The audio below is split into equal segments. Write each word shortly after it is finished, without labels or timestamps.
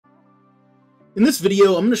In this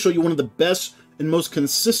video, I'm going to show you one of the best and most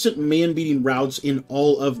consistent man-beating routes in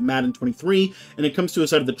all of Madden 23, and it comes to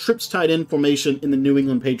us out of the trips tight end formation in the New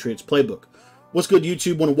England Patriots playbook. What's good,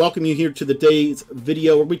 YouTube? I want to welcome you here to today's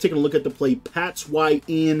video. We're going to be taking a look at the play Pat's Y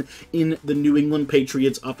in the New England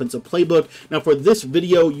Patriots offensive playbook. Now, for this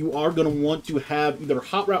video, you are going to want to have either a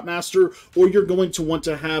Hot Route Master or you're going to want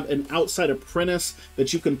to have an outside apprentice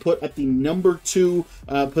that you can put at the number 2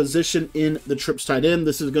 position in the trips tight end.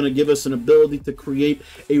 This is going to give us an ability to create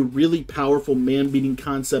a really powerful man-beating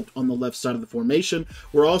concept on the left side of the formation.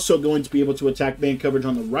 We're also going to be able to attack man coverage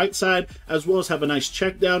on the right side, as well as have a nice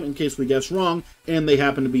check down in case we guess wrong and they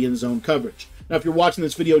happen to be in zone coverage. Now, if you're watching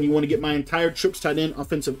this video and you want to get my entire trips tight end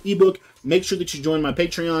offensive ebook, make sure that you join my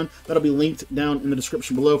Patreon. That'll be linked down in the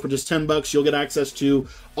description below. For just $10, you'll get access to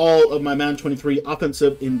all of my Madden 23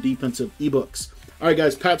 offensive and defensive ebooks. All right,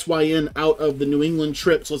 guys, Pat's Y in out of the New England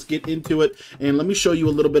trips. Let's get into it, and let me show you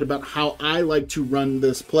a little bit about how I like to run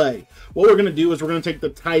this play. What we're going to do is we're going to take the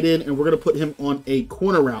tight end and we're going to put him on a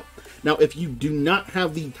corner route. Now, if you do not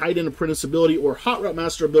have the tight end apprentice ability or Hot Route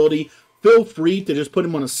Master ability, feel free to just put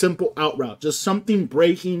him on a simple out route. Just something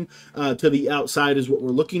breaking to the outside is what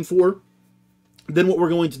we're looking for. Then what we're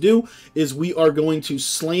going to do is we are going to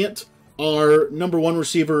slant our number 1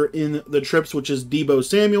 receiver in the trips, which is Deebo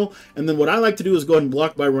Samuel. And then what I like to do is go ahead and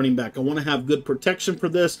block by running back. I want to have good protection for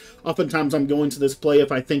this. Oftentimes I'm going to this play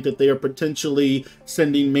if I think that they are potentially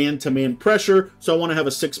sending man-to-man pressure. So I want to have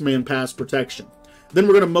a 6-man pass protection. Then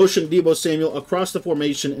we're going to motion Deebo Samuel across the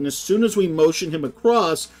formation, and as soon as we motion him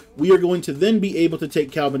across, we are going to then be able to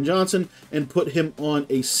take Calvin Johnson and put him on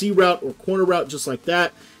a C route or corner route just like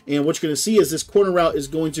that. And what you're going to see is this corner route is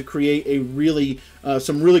going to create a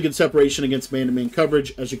some really good separation against man-to-man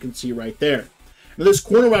coverage, as you can see right there. Now, this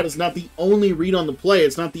corner route is not the only read on the play.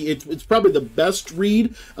 It's probably the best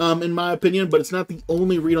read, in my opinion, but it's not the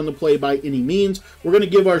only read on the play by any means. We're going to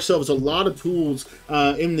give ourselves a lot of tools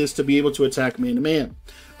in this to be able to attack man-to-man.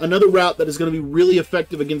 Another route that is going to be really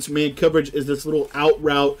effective against man coverage is this little out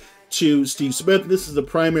route to Steve Smith. This is the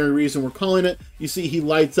primary reason we're calling it. You see he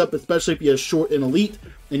lights up, especially if he has short and elite,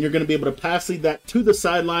 and you're going to be able to pass lead that to the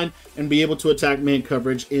sideline and be able to attack man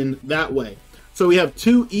coverage in that way. So we have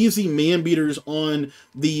 2 easy man beaters on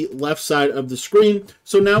the left side of the screen.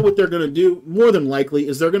 So now what they're going to do, more than likely,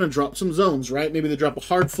 is they're going to drop some zones, right? Maybe they drop a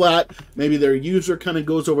hard flat. Maybe their user kind of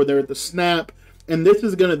goes over there at the snap. And this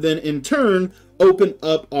is going to then, in turn, open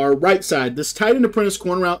up our right side. This tight end apprentice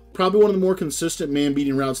corner route, probably one of the more consistent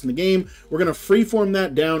man-beating routes in the game. We're going to freeform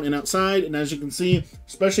that down and outside. And as you can see,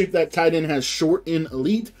 especially if that tight end has short and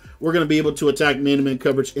elite, we're going to be able to attack man-to-man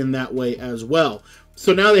coverage in that way as well.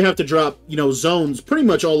 So now they have to drop, zones pretty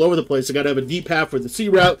much all over the place. They got to have a deep half for the C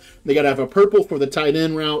route. They got to have a purple for the tight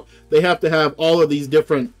end route. They have to have all of these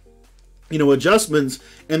different, adjustments.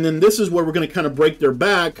 And then this is where we're going to kind of break their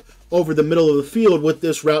back over the middle of the field with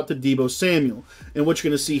this route to Deebo Samuel. And what you're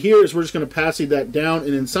going to see here is we're just going to pass that down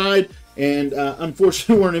and inside. And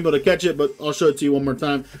unfortunately, we weren't able to catch it, but I'll show it to you one more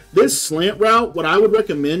time. This slant route, what I would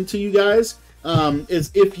recommend to you guys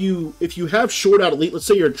is if you have short out elite, let's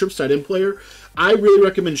say you're a trips tight end player, I really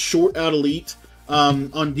recommend short out elite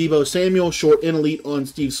on Deebo Samuel, short and elite on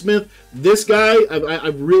Steve Smith. This guy, I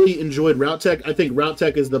really enjoyed Route Tech. I think Route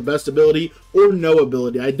Tech is the best ability or no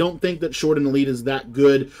ability. I don't think that short and elite is that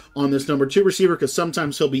good on this number 2 receiver because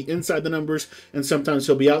sometimes he'll be inside the numbers and sometimes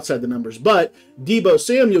he'll be outside the numbers. But Deebo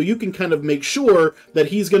Samuel, you can kind of make sure that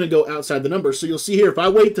he's going to go outside the numbers. So you'll see here, if I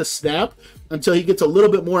wait to snap until he gets a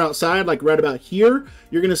little bit more outside, like right about here,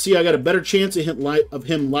 you're going to see I got a better chance of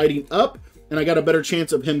him lighting up, and I got a better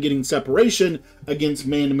chance of him getting separation against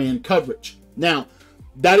man-to-man coverage. Now,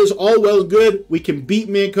 that is all well and good. We can beat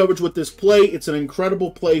man coverage with this play. It's an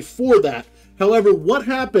incredible play for that. However, what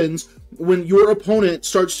happens when your opponent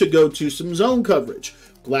starts to go to some zone coverage?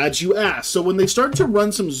 Glad you asked. So when they start to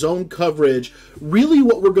run some zone coverage, really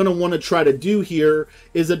what we're going to want to try to do here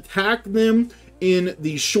is attack them in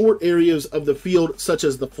the short areas of the field, such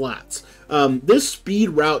as the flats. This speed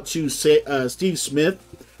route to Steve Smith,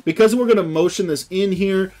 because we're going to motion this in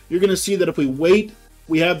here, you're going to see that if we wait,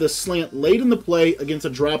 we have the slant late in the play against a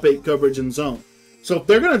drop 8 coverage in zone. So if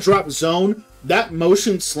they're going to drop zone, that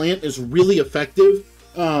motion slant is really effective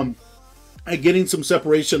at getting some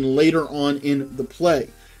separation later on in the play.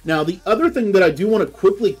 Now, the other thing that I do want to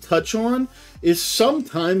quickly touch on is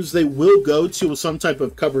sometimes they will go to some type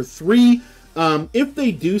of cover 3. If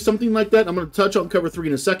they do something like that, I'm going to touch on cover 3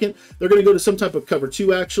 in a second. They're going to go to some type of cover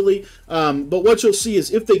 2, actually. But what you'll see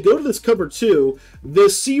is if they go to this cover 2,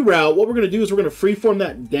 this C route, what we're going to do is we're going to freeform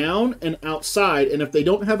that down and outside. And if they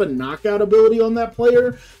don't have a knockout ability on that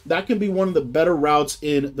player, that can be one of the better routes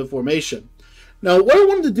in the formation. Now, what I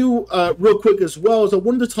wanted to do real quick as well is I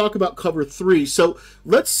wanted to talk about cover 3. So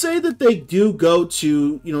let's say that they do go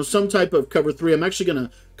to, you know, some type of cover 3. I'm actually going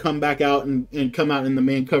to come back out and come out in the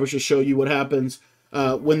man coverage to show you what happens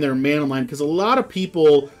when they're man aligned, because a lot of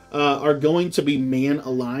people are going to be man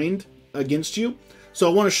aligned against you. So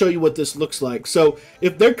I want to show you what this looks like. So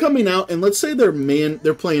if they're coming out and let's say they're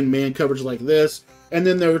playing man coverage like this, and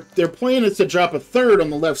then their plan is to drop a third on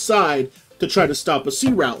the left side to try to stop a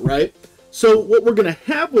C route, right? So what we're going to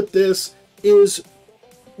have with this is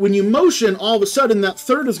when you motion, all of a sudden that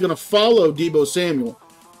third is going to follow Deebo Samuel.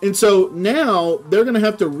 And so now they're going to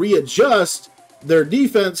have to readjust their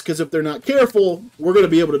defense, because if they're not careful, we're going to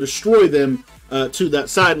be able to destroy them to that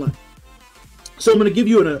sideline. So I'm going to give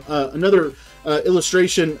you another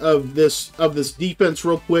illustration of this defense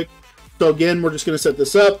real quick. So again, we're just going to set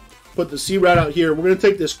this up, put the C route out here. We're going to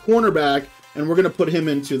take this cornerback and we're going to put him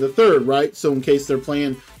into the third, right? So in case they're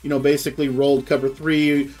playing, you know, basically rolled cover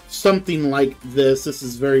 3, something like this. This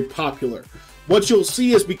is very popular. What you'll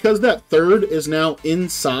see is because that third is now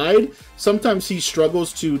inside, sometimes he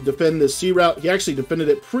struggles to defend this C route. He actually defended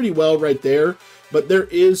it pretty well right there, but there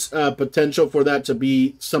is potential for that to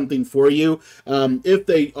be something for you. If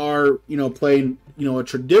they are, you know, playing, you know, a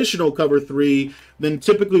traditional cover 3, then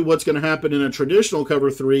typically what's going to happen in a traditional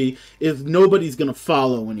cover 3 is nobody's going to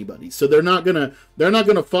follow anybody. So they're not going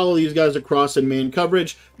to follow these guys across in man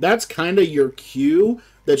coverage. That's kind of your cue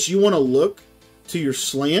that you want to look to your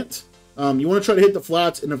slant. You want to try to hit the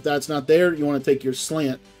flats, and if that's not there, you want to take your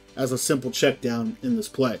slant as a simple check down in this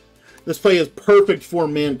play. This play is perfect for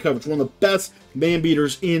man coverage, one of the best man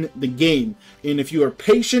beaters in the game. And if you are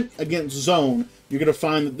patient against zone, you're going to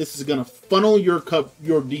find that this is going to funnel your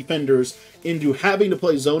defenders into having to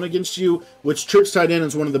play zone against you, which trips tight end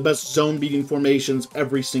is one of the best zone beating formations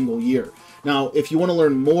every single year. Now, if you want to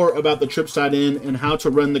learn more about the trips tight end and how to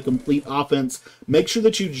run the complete offense, make sure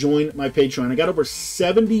that you join my Patreon. I got over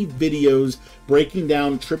 70 videos breaking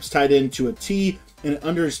down trips tight end to a T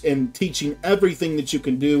and teaching everything that you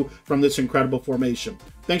can do from this incredible formation.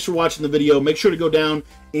 Thanks for watching the video. Make sure to go down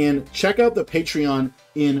and check out the Patreon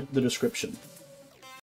in the description.